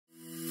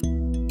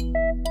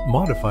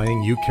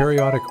Modifying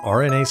eukaryotic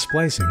RNA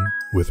splicing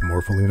with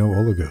Morpholino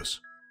Oligos.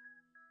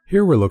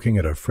 Here we're looking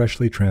at a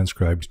freshly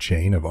transcribed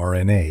chain of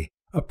RNA,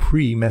 a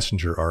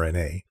pre-messenger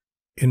RNA.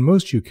 In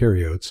most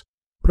eukaryotes,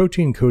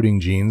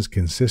 protein-coding genes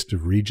consist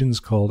of regions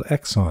called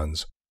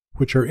exons,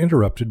 which are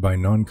interrupted by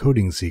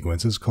non-coding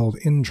sequences called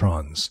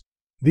introns.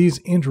 These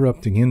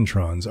interrupting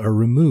introns are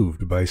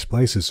removed by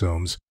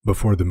spliceosomes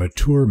before the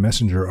mature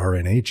messenger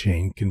RNA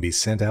chain can be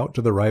sent out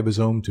to the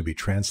ribosome to be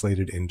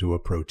translated into a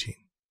protein.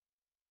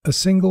 A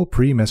single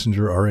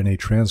pre-messenger RNA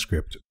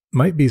transcript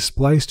might be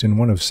spliced in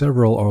one of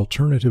several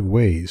alternative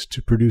ways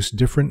to produce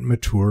different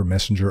mature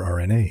messenger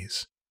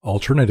RNAs.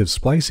 Alternative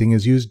splicing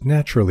is used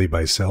naturally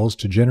by cells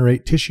to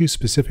generate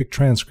tissue-specific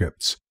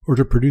transcripts or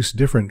to produce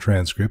different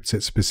transcripts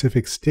at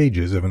specific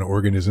stages of an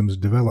organism's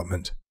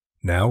development.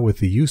 Now, with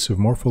the use of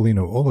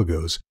Morpholino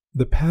Oligos,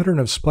 the pattern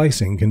of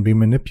splicing can be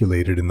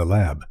manipulated in the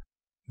lab.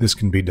 This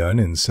can be done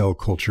in cell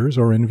cultures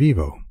or in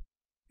vivo.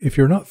 If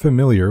you're not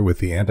familiar with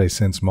the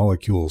antisense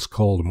molecules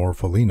called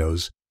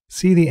morpholinos,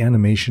 see the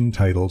animation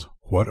titled,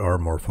 "What are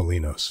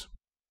morpholinos?"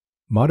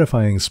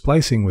 Modifying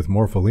splicing with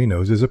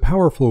morpholinos is a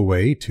powerful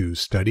way to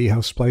study how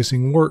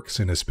splicing works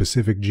in a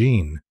specific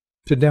gene,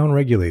 to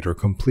downregulate or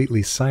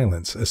completely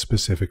silence a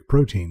specific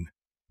protein,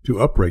 to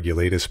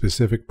upregulate a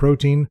specific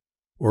protein,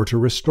 or to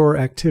restore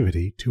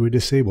activity to a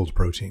disabled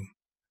protein.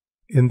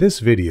 In this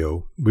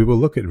video, we will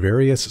look at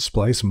various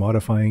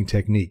splice-modifying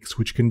techniques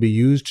which can be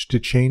used to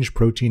change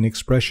protein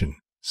expression,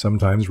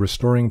 sometimes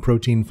restoring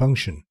protein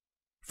function.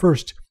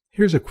 First,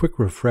 here's a quick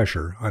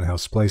refresher on how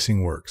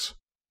splicing works.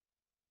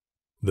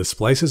 The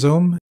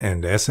spliceosome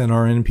and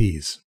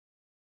snRNPs.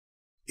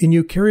 In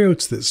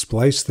eukaryotes that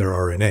splice their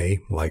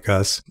RNA, like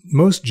us,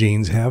 most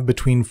genes have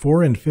between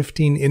 4 and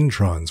 15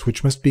 introns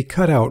which must be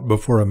cut out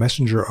before a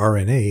messenger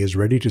RNA is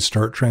ready to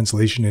start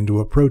translation into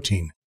a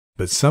protein.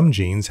 But some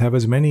genes have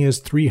as many as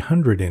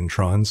 300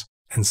 introns,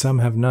 and some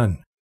have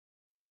none.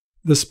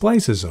 The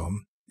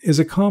spliceosome is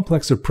a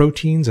complex of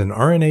proteins and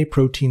RNA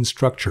protein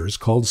structures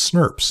called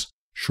SNRPs,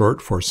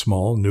 short for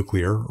small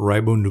nuclear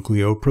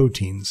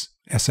ribonucleoproteins,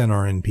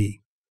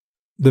 snRNP.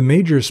 The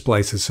major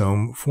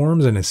spliceosome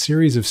forms in a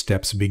series of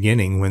steps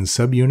beginning when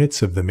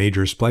subunits of the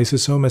major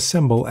spliceosome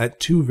assemble at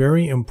two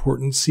very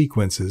important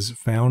sequences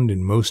found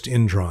in most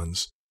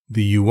introns,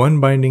 the U1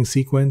 binding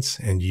sequence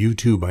and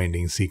U2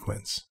 binding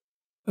sequence.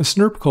 A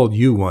SNRP called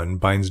U1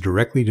 binds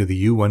directly to the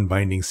U1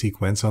 binding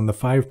sequence on the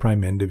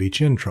 5' end of each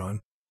intron.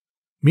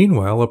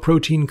 Meanwhile, a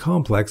protein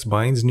complex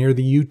binds near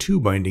the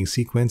U2 binding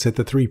sequence at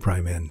the 3'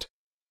 end.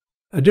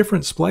 A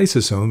different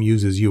spliceosome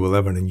uses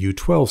U11 and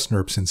U12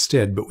 SNRPs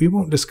instead, but we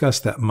won't discuss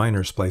that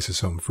minor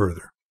spliceosome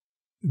further.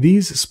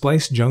 These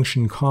splice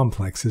junction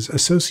complexes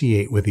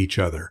associate with each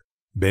other,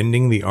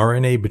 bending the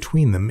RNA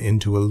between them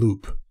into a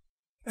loop.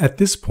 At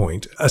this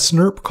point, a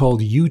SNRP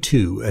called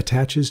U2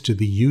 attaches to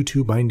the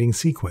U2 binding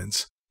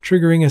sequence,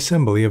 triggering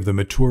assembly of the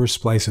mature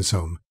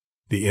spliceosome.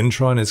 The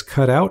intron is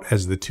cut out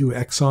as the two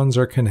exons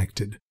are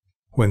connected.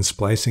 When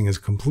splicing is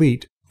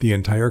complete, the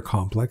entire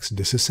complex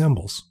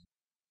disassembles.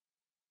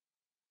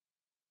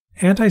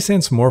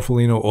 Antisense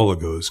Morpholino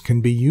Oligos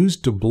can be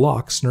used to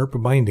block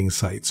SNRP binding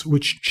sites,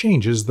 which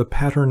changes the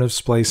pattern of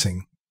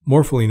splicing.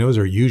 Morpholinos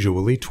are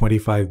usually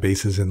 25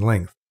 bases in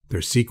length.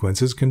 Their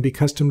sequences can be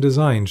custom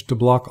designed to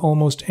block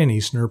almost any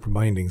SNRP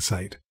binding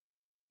site.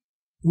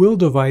 We'll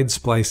divide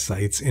splice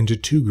sites into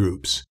two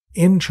groups,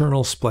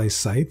 internal splice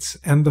sites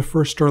and the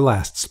first or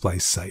last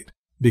splice site,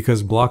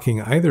 because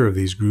blocking either of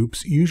these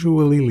groups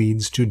usually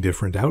leads to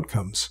different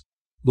outcomes.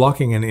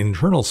 Blocking an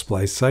internal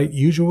splice site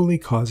usually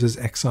causes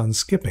exon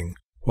skipping,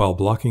 while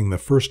blocking the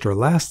first or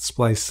last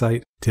splice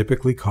site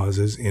typically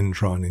causes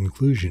intron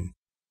inclusion.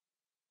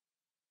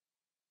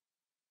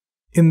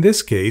 In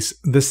this case,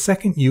 the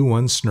second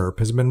U1 SNRP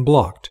has been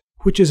blocked,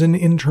 which is an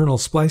internal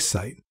splice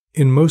site.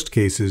 In most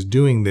cases,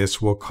 doing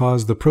this will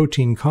cause the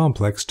protein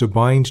complex to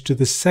bind to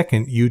the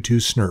second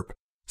U2 SNRP,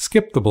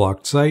 skip the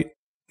blocked site,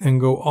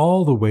 and go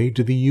all the way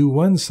to the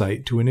U1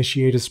 site to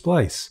initiate a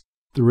splice.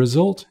 The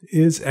result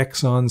is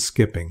exon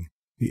skipping.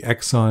 The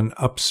exon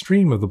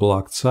upstream of the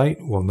blocked site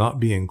will not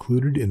be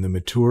included in the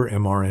mature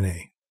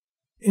mRNA.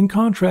 In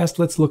contrast,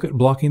 let's look at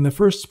blocking the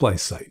first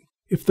splice site.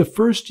 If the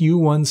first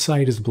U1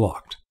 site is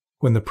blocked,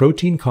 when the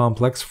protein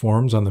complex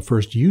forms on the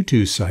first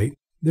U2 site,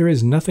 there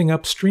is nothing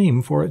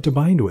upstream for it to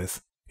bind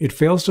with. It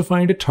fails to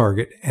find a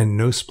target and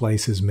no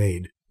splice is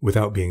made.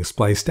 Without being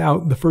spliced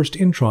out, the first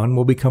intron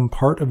will become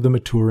part of the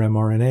mature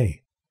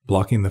mRNA.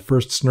 Blocking the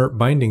first SNRP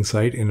binding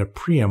site in a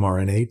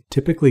pre-mRNA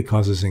typically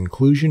causes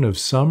inclusion of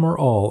some or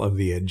all of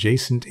the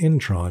adjacent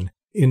intron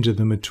into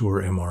the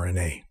mature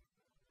mRNA.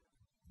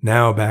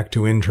 Now back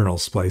to internal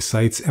splice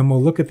sites, and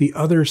we'll look at the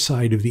other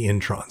side of the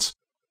introns.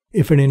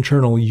 If an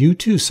internal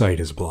U2 site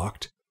is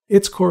blocked,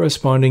 its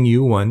corresponding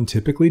U1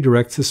 typically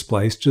directs a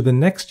splice to the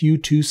next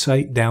U2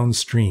 site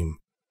downstream.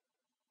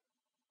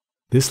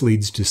 This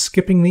leads to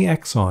skipping the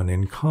exon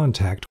in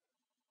contact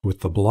with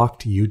the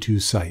blocked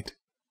U2 site.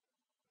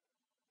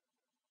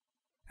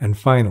 And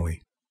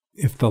finally,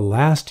 if the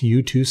last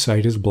U2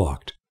 site is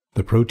blocked,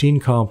 the protein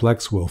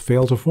complex will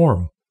fail to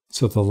form,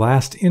 so the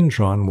last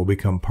intron will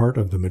become part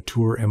of the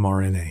mature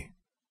mRNA.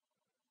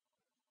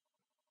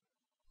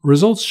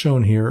 Results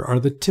shown here are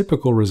the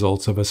typical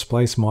results of a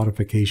splice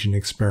modification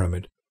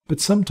experiment, but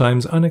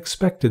sometimes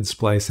unexpected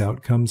splice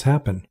outcomes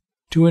happen.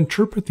 To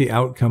interpret the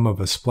outcome of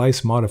a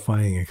splice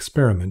modifying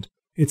experiment,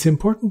 it's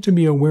important to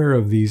be aware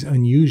of these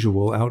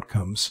unusual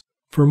outcomes.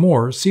 For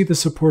more, see the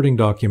supporting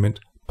document,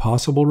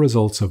 Possible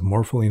Results of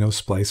Morpholino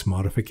Splice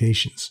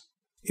Modifications.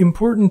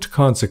 Important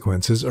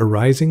consequences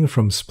arising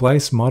from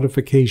splice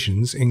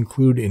modifications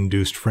include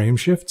induced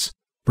frameshifts,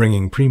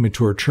 bringing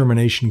premature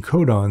termination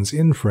codons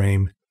in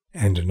frame,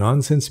 and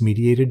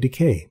nonsense-mediated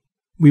decay.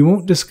 We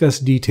won't discuss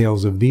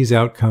details of these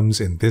outcomes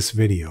in this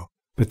video,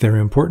 but they're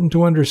important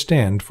to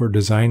understand for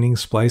designing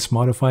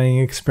splice-modifying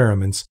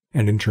experiments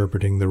and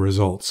interpreting the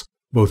results,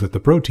 both at the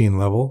protein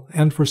level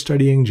and for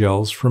studying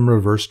gels from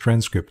reverse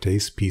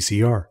transcriptase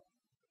PCR.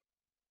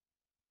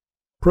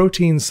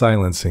 Protein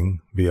silencing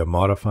via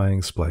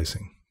modifying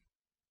splicing.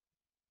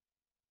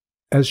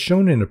 As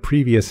shown in a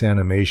previous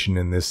animation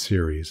in this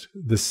series,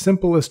 the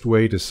simplest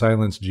way to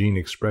silence gene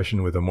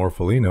expression with a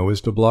morpholino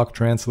is to block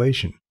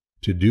translation.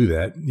 To do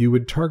that, you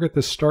would target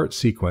the start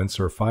sequence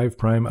or 5'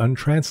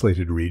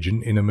 untranslated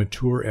region in a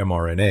mature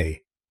mRNA.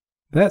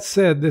 That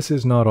said, this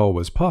is not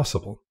always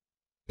possible.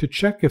 To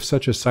check if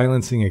such a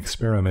silencing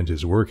experiment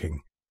is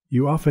working,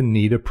 you often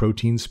need a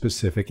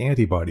protein-specific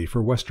antibody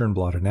for Western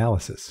blot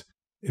analysis.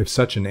 If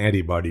such an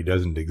antibody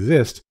doesn't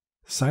exist,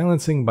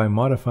 silencing by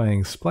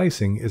modifying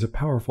splicing is a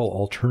powerful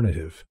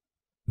alternative.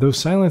 Though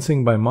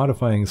silencing by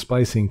modifying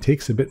splicing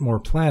takes a bit more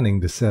planning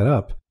to set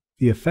up,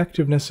 the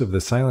effectiveness of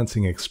the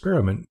silencing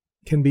experiment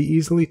can be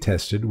easily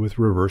tested with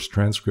reverse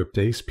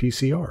transcriptase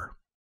PCR.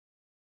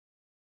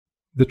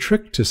 The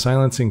trick to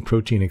silencing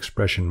protein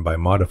expression by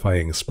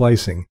modifying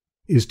splicing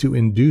is to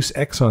induce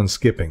exon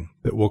skipping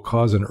that will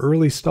cause an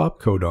early stop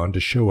codon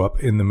to show up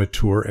in the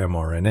mature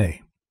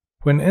mRNA.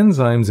 When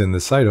enzymes in the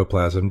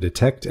cytoplasm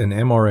detect an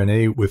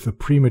mRNA with a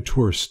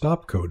premature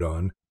stop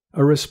codon,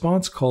 a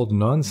response called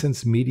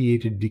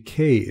nonsense-mediated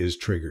decay is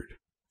triggered.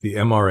 The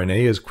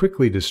mRNA is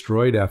quickly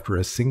destroyed after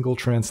a single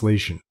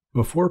translation,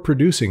 before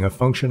producing a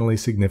functionally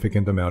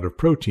significant amount of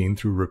protein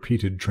through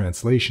repeated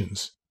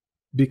translations.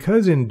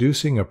 Because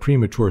inducing a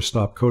premature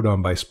stop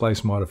codon by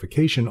splice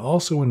modification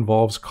also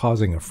involves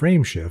causing a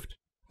frameshift,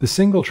 the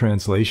single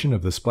translation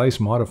of the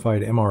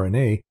splice-modified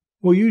mRNA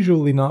will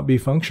usually not be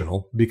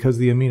functional because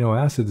the amino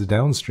acids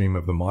downstream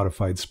of the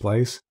modified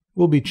splice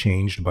will be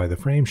changed by the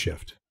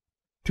frameshift.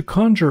 To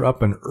conjure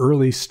up an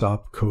early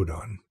stop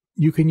codon,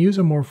 you can use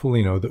a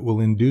morpholino that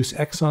will induce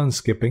exon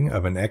skipping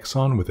of an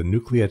exon with a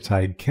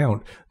nucleotide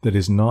count that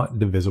is not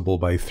divisible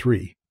by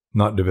 3,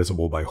 not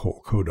divisible by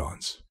whole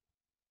codons.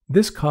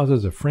 This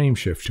causes a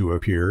frameshift to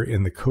appear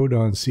in the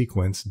codon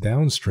sequence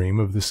downstream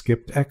of the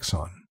skipped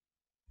exon.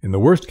 In the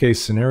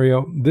worst-case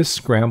scenario, this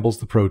scrambles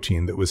the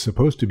protein that was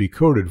supposed to be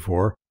coded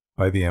for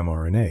by the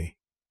mRNA.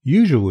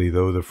 Usually,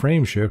 though, the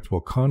frameshift will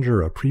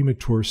conjure a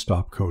premature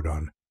stop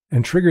codon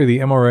and trigger the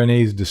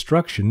mRNA's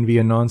destruction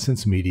via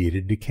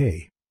nonsense-mediated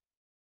decay.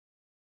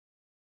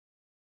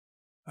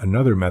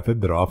 Another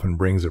method that often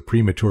brings a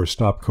premature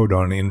stop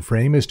codon in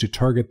frame is to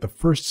target the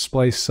first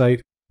splice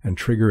site and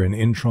trigger an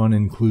intron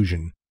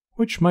inclusion,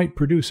 which might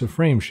produce a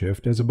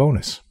frameshift as a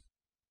bonus.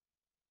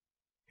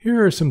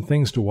 Here are some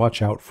things to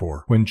watch out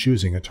for when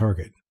choosing a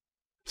target.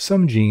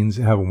 Some genes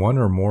have one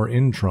or more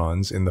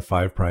introns in the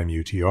 5'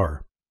 UTR.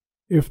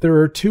 If there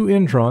are 2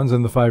 introns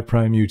in the 5'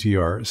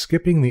 UTR,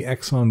 skipping the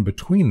exon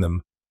between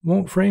them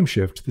won't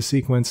frameshift the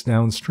sequence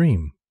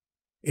downstream.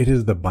 It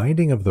is the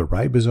binding of the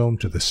ribosome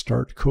to the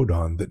start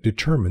codon that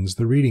determines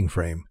the reading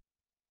frame.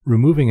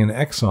 Removing an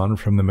exon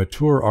from the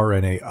mature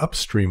RNA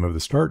upstream of the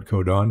start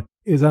codon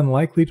is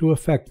unlikely to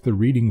affect the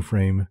reading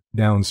frame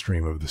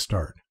downstream of the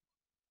start.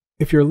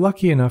 If you're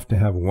lucky enough to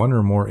have one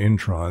or more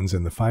introns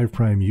in the 5'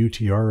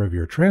 UTR of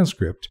your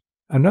transcript,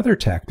 another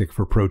tactic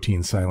for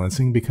protein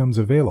silencing becomes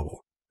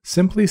available.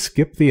 Simply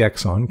skip the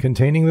exon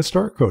containing the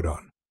start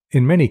codon.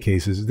 In many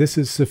cases, this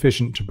is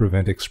sufficient to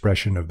prevent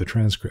expression of the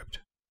transcript.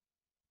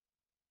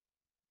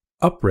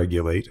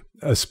 Upregulate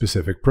a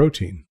specific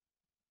protein.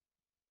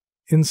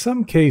 In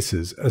some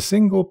cases, a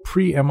single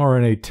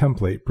pre-mRNA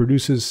template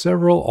produces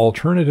several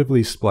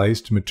alternatively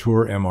spliced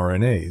mature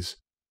mRNAs.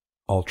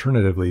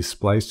 Alternatively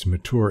spliced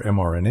mature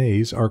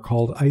mRNAs are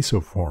called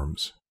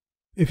isoforms.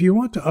 If you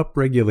want to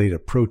upregulate a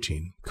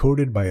protein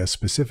coded by a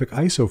specific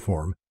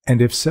isoform,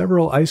 and if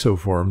several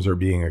isoforms are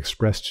being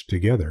expressed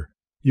together,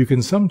 you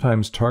can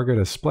sometimes target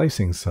a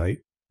splicing site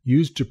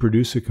used to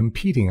produce a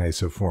competing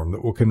isoform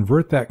that will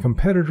convert that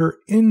competitor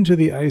into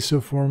the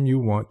isoform you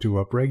want to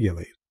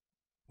upregulate.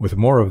 With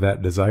more of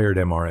that desired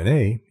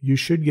mRNA, you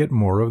should get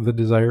more of the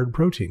desired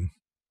protein.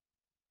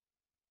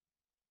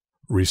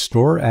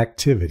 Restore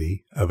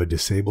activity of a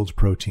disabled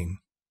protein.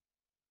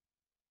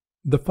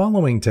 The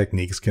following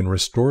techniques can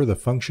restore the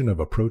function of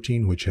a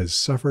protein which has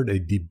suffered a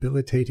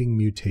debilitating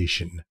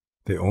mutation.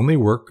 They only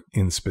work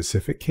in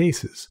specific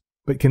cases,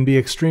 but can be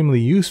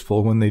extremely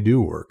useful when they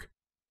do work.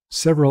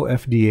 Several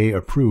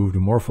FDA-approved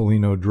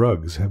morpholino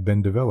drugs have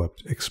been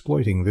developed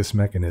exploiting this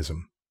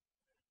mechanism.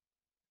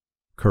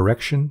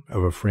 Correction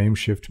of a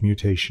frameshift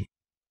mutation.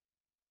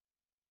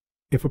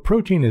 If a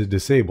protein is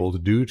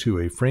disabled due to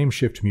a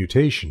frameshift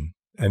mutation,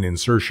 an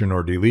insertion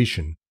or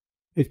deletion,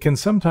 it can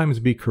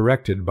sometimes be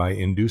corrected by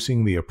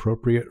inducing the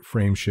appropriate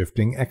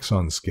frameshifting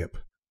exon skip.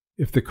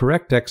 If the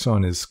correct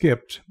exon is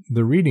skipped,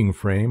 the reading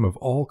frame of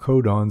all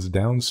codons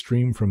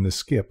downstream from the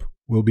skip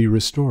will be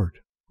restored.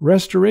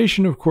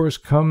 Restoration, of course,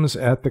 comes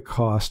at the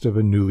cost of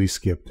a newly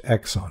skipped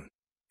exon.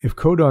 If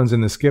codons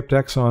in the skipped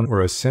exon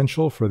were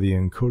essential for the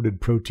encoded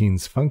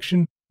protein's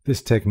function,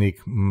 this technique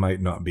might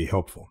not be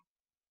helpful.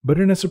 But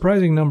in a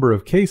surprising number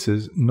of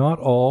cases, not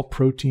all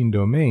protein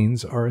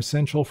domains are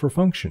essential for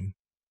function.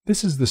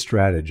 This is the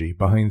strategy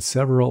behind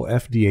several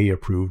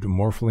FDA-approved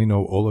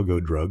Morpholino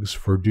Oligos drugs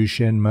for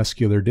Duchenne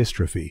Muscular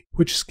Dystrophy,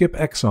 which skip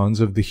exons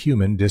of the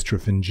human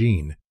dystrophin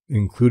gene,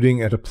 including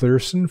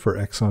eteplirsen for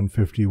exon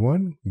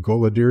 51,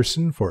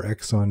 golodirsen for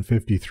exon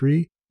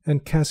 53,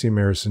 and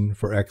casimersen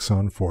for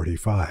exon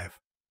 45.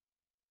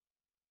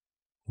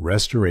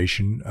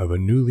 Restoration of a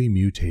newly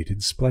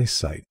mutated splice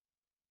site.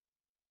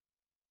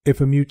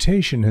 If a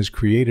mutation has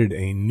created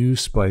a new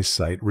splice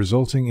site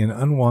resulting in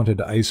unwanted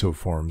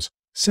isoforms,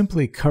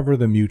 simply cover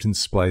the mutant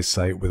splice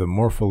site with a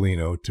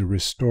morpholino to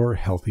restore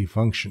healthy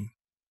function.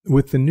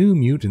 With the new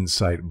mutant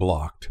site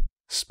blocked,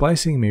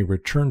 splicing may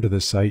return to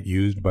the site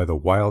used by the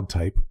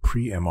wild-type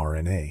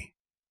pre-mRNA.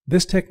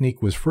 This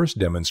technique was first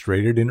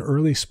demonstrated in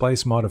early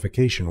splice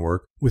modification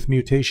work with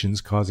mutations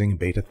causing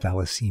beta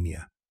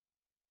thalassemia.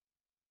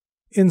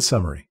 In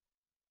summary,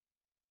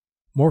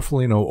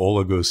 Morpholino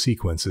Oligos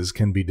sequences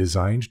can be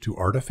designed to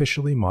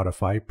artificially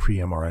modify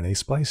pre-mRNA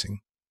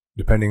splicing.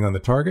 Depending on the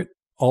target,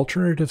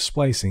 alternative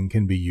splicing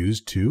can be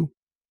used to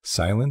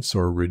silence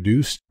or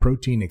reduce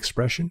protein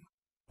expression,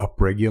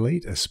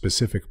 upregulate a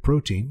specific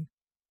protein,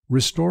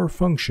 restore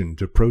function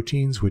to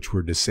proteins which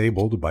were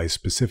disabled by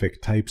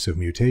specific types of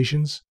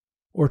mutations,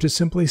 or to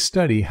simply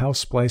study how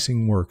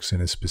splicing works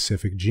in a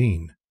specific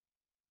gene.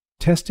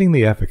 Testing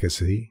the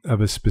efficacy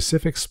of a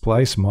specific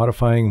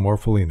splice-modifying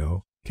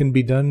morpholino can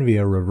be done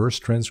via reverse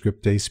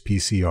transcriptase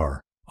PCR,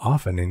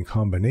 often in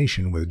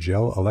combination with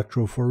gel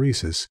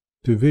electrophoresis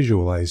to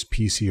visualize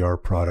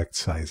PCR product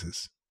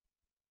sizes.